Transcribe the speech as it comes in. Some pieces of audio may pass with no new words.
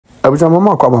Abuja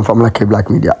mama kwa ban family K Black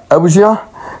Media. Abuja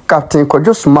Captain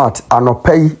Kojo Smart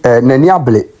anopay nani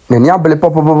able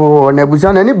popo na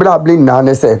abuja nani blabli na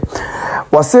ne se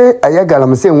wase eye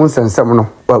Galamsey hu sensem no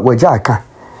waja aka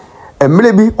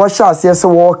emre bi o sha ase se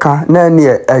wo ka na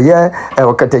ne eye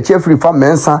Okatakyie Afrifa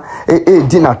mensa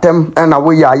di natem na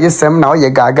wo ya yesem na wo ye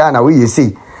gaga na wo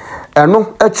yesi eno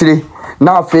akire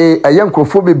na afi eye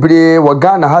nkrofo bebre wo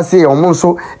Ghana ha se omo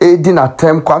nso di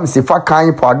natem kwamse fa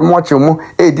kan po adomo chemu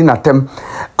di natem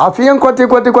afi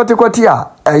enkote a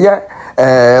eye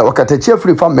Okatakyie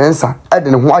Afrifa mensa ede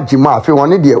ne ho agima afi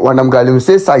woni de wonam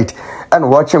Galamsey site and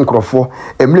watching nkrofo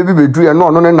emle bi bedu ye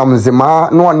no ne namzema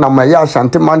no nam ya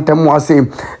Ashanti mantem ase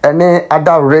ene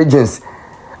other regions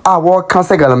a wo kan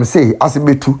se Galamsey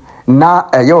asibetu na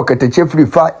eye Okatakyie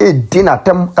Afrifa di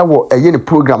natem ewo eye ne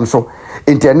program so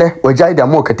intene wajai da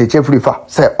mo Okatakyie Afrifa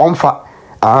se onfa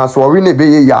so we ne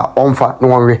be ya onfa no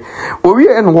wonwe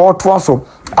owie en wo to aso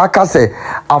aka se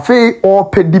afi o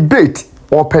pe debate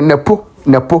o pe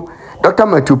NAPO Dr.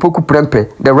 Matthew Poku Prempe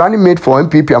the running mate for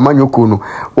MPP Amanyoko no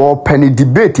o pe ni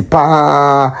debate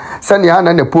pa sani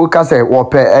ana NAPO ka se o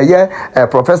pe eye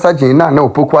Professor Jina na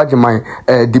Opoku agiman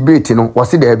debate no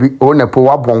wose da bi o NAPO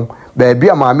wabon baabi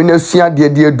amaame na sua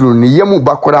de duru ne yemu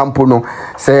bakora mpo no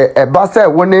se eba se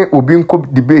woni obi nko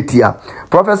debate a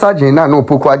Professor Jina na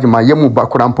Opoku agiman yemu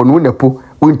bakora mpo no NAPO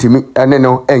untimi ene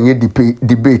no enye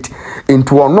debate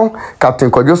into ono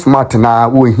Captain Kojo Smart na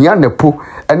wo hia NAPO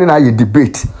ene na ye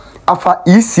debate afa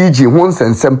ECG ho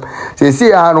nsensem se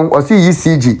ya no o se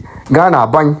ECG Ghana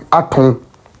aban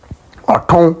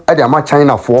aton ede ama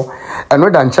China for eno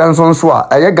da nchanso nso a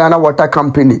eye Ghana Water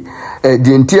Company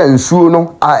di ntia nsuo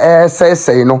no a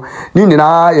sesei no ni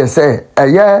nyina ye se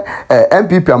eye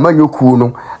MPP Amanyoku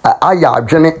no aya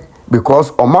adwene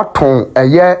because omaton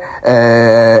eye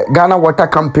Ghana Water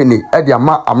Company ede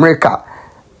ama America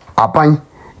aban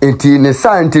enti ne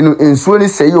science no ensuo ni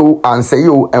seyo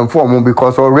anseyo inform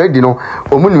because already no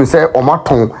omunim say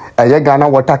omaton eye Ghana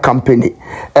Water Company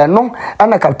eno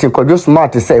ana Captain Kojo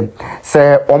Smart say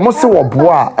omo se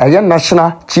woboa eye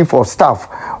National Chief of Staff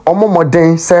omo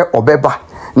moden say obeba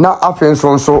na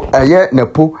afenso nso eye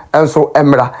NAPO enso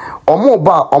emra omo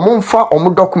ba omo mfa omo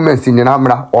documents nyina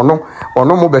amra ono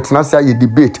mo betena say ye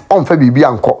debate onfa bibia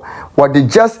anko what the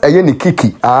just eye ne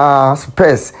kiki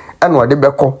space and what the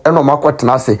beko and no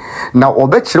makotena se na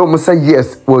obekire mu say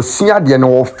yes wo sua de no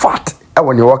wo fat e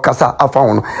woni wo kasa afa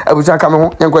hono ebuja ka me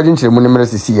ho yenko ginchire mu ne mra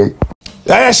sisi ye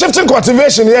shifting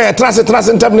cultivation ye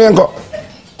trust ntam ne yenko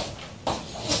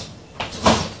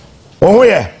oho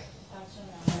ye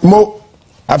mo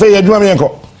afa ye aduma me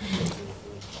yenko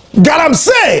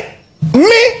Galamsey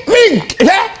me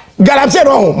Galamsey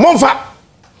no ho momfa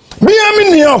me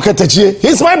am ni Okatakyie.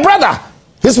 He's my brother,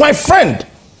 he's my friend.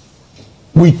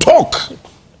 We talk.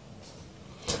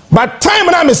 But time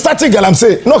when I'm starting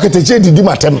Galamsey, no Okatakyie didi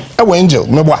matem. Ewo angel,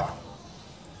 mebwa.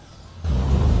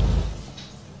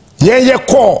 Ye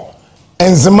call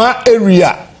Enzema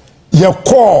area. Ye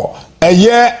call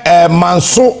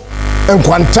Manso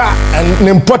Nkwanta and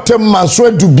Nimpotem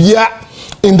Manso Dubia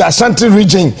in the Ashanti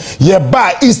region. Ye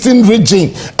ba Eastern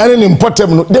region and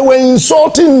Nimpotem. They were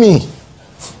insulting me.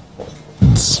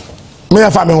 Me a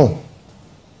family home.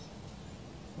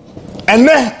 And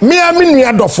then me a mini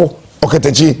adofo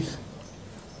Okatakyie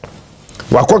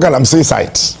wako Galamsey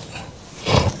site.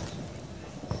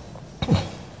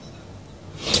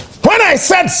 When I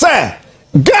said sir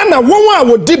Ghana woman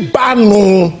would dip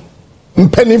banu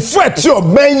mpenifo ati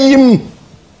obayim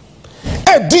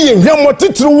edi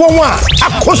yemotitru woman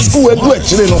akosku edu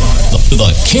akire no.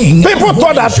 People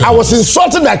thought that I was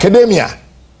insulting the academia.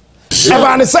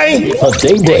 Everyone is saying,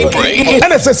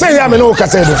 and it's say, I mean,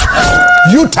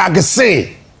 you tag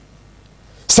say,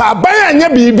 Sabaya nya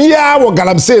bibia wo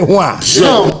Galamsey ho a.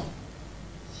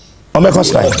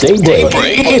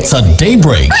 It's a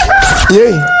daybreak.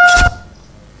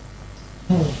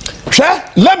 Yeah.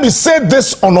 Let me say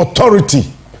this on authority.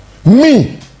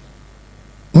 Me,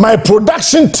 my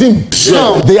production team,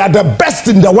 they are the best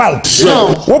in the world.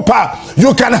 Opa,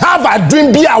 you can have a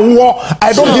dream be a war.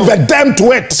 I don't give a damn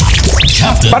to it.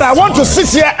 But I want to sit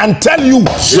here and tell you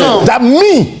that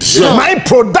me, my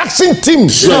production team,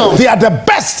 they are the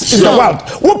best in the world.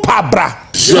 Opa, bra.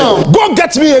 Go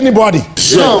get me anybody.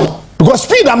 Because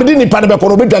speed, I'm in Captain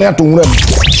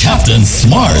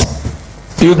Smart.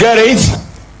 You get it?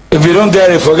 If you don't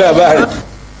get it, forget about it.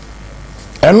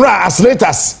 And as late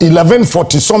as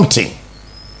 11:40 something,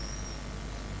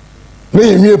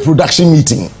 they have a production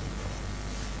meeting.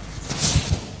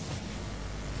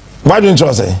 Why don't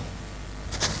you say?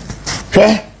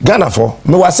 Hey, Ghana for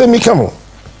me was say me come on.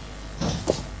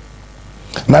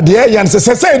 Now the air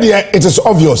say it is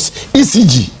obvious.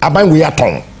 ECG aban we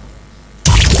aton.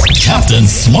 Captain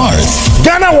Smart.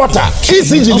 Ghana Water,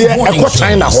 ECG there Eco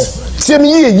China ho. Same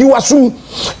year you assume,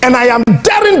 and I am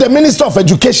daring the Minister of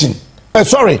Education.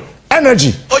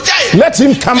 Energy. Let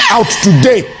him come out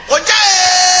today.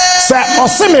 Sir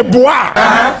Osime Boa.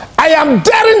 I am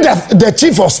daring the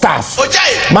Chief of Staff.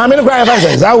 Mami no cry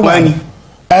advice.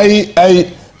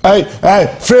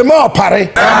 Fremont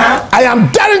Pare. I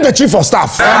am daring the Chief of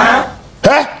Staff.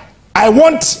 I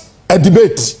want a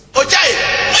debate.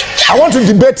 I want to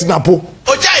debate NAPO.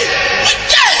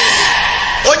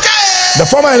 The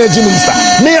former energy minister.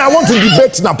 Me, I want to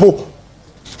debate NAPO.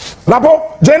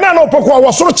 NAPO, Jena no poko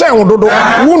was so chen dodo.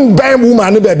 Wouldn't buy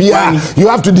woman baby. You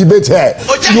have to debate her.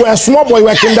 You are a small boy, you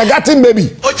are a kindergarten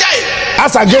baby.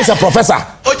 As against a professor.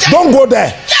 Don't go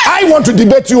there. I want to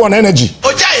debate you on energy.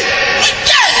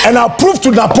 And I'll prove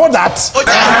to NAPO that.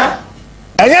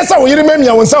 And yes, I will remember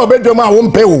you when some bedroom I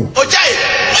won't pay you.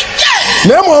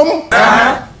 Nemom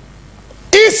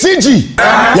ECG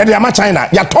Yadiama China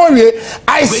Yatorie.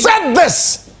 I said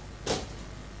this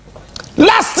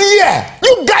last year.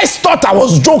 You guys thought I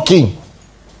was joking.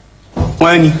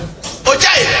 When you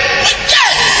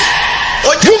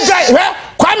guys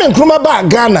Kwame Nkrumah ba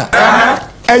Ghana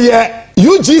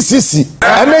UGCC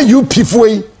and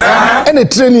UP4 and a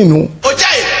training no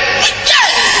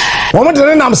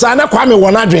Woman nam sana Kwame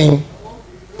wona dwen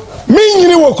me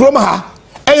nyini wo kroma ha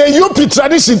UP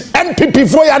tradition NPP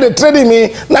for ya the trading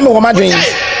me na me wo madwen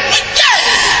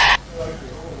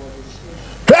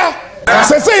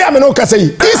say ya me no ka say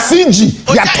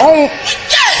ECG ya ton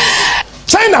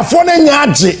China for na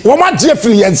nyaage wo magye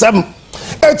free yensam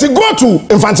it go to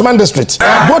Infantiman district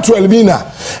go to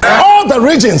Elmina all the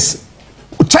regions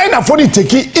China for the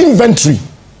take inventory.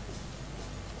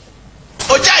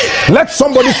 Let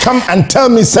somebody come and tell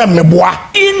me and me,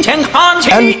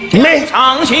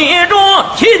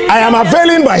 I am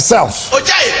availing myself.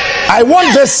 I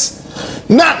want this.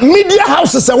 Now media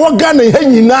houses are what Ghana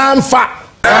hanging now fa.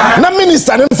 Na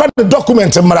minister in fact the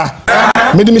document mra.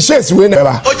 Me the missions we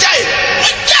never.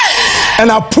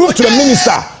 And I'll prove to the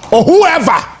minister or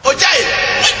whoever.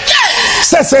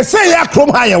 Say ya krom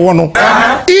higher one.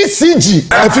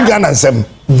 ECG I think Ghana sem.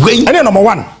 And then number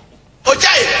one.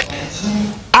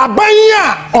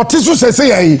 Abanya Otisu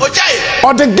say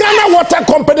or the Ghana Water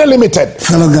Company Limited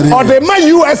or the My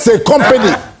USA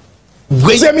Company.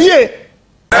 Same year.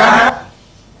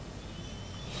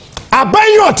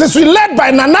 Abanya Otisu led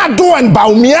by Nanado and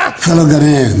Baumia. Fellow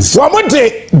Ghanaians.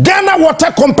 Wamote Ghana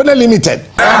Water Company Limited.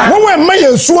 One way my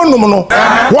suon no.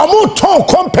 Wamu ton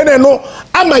company no.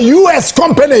 I'm a US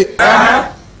company.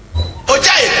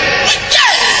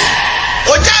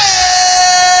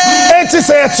 It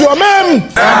is your man.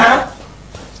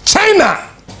 China.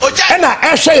 And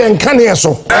I share in Kanye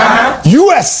so.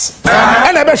 US.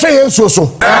 And I share so.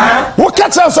 What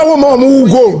catch us a woman who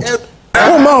gold?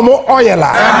 Oh, mamma, oil.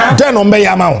 Then on may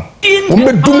amount.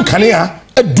 Dum Kania,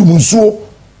 a dumso.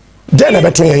 Then I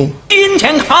betray him. In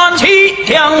Chanchi,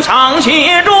 Tiang Changxi,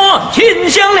 Qin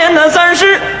Xianglian the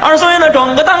 30, or so in the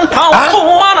Dronga Dang Tao,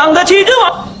 Wang the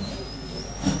Chidu.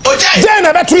 Then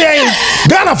I bet we ain't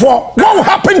Ghana for what will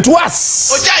happen to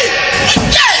us.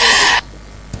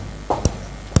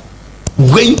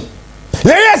 Wait.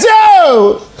 Yes,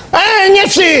 yo.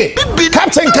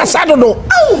 Captain Casado.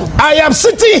 I am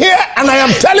sitting here and I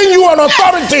am telling you on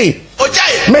authority.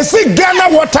 Messi Ghana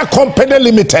Water Company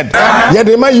Limited. Yeah,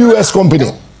 they my US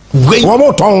company. Wait. One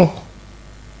more tongue.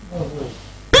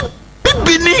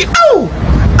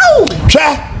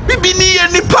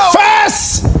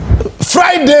 First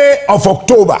Friday of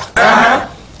October,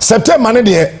 September,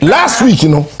 last week, you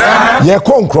know, yeah,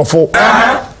 come Crawford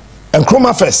and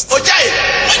Chroma Fest.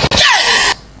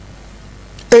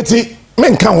 80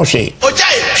 men can't wash it.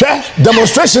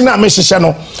 Demonstration na Messi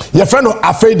Channel, your friend of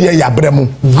Afrifa, ya bremu.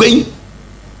 Wait.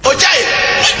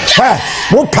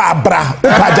 Wupa bra,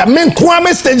 wupa men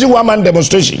kwame stage woman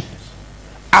demonstration.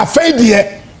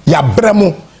 Afrifa, ya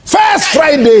bremu. First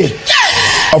Friday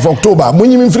of October,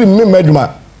 when you free me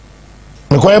meduma.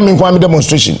 Me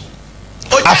demonstration.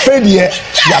 Afrifa,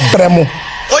 ya bremu.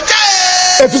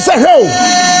 If you say, hey,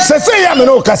 say, ya me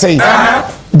no say.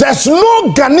 There's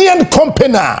no Ghanaian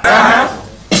company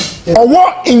or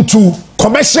walk into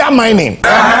commercial mining.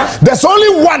 There's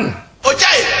only one.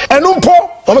 And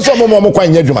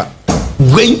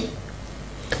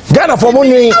Ghana for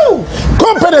money.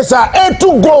 Companies are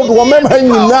A2 gold.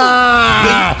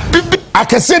 I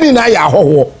can say in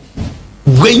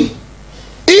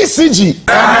ECG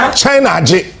China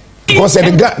J because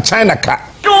the China car.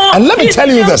 And let me tell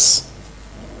you this.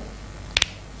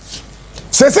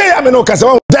 Say I mean no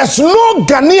kasa. There's no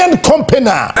Ghanaian company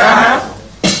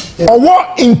or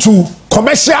what into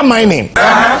commercial mining.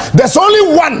 There's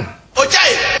only one.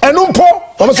 Enumpo,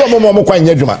 omoso momo kwa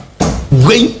nyedwuma.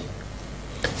 We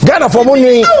Ghana for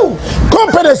money.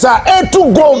 Companies are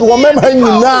A2 gold wo mem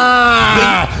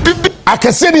hanyina.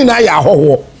 Akasedi na ya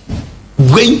hoho.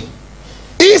 We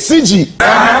ECG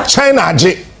China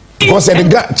J because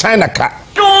the China car.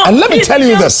 And let me tell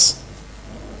you this.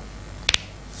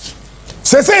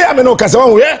 Say I mean no kasa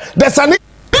one where there's an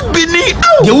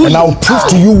and I'll prove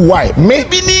to you why. Me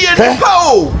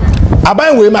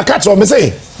aban we makatch o me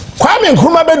say Kwame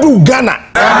Nkrumah bedu Ghana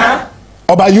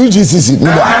oba UGCC me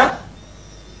ba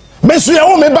me so ya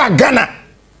wo me ba Ghana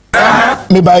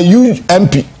me ba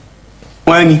UMP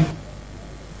wani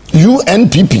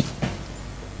UNPP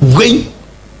we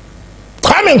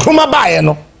Kwame Nkrumah ba ye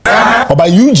no oba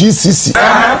UGCC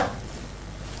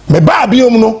me ba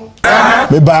biom no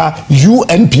me ba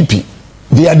UNPP.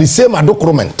 They are the same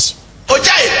document.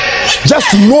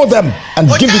 Just to know them and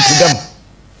give it to them.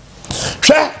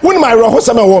 When my roho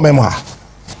sama wo memoir.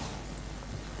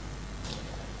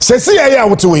 Se ya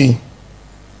what way.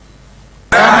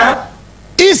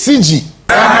 ECG.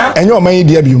 Enyo man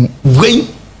dia bium. We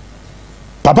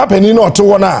Papa Penny no to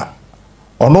wona.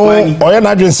 Ono oye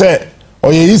na dwen se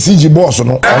oye ECG boss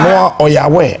no. Ono oye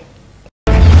aware.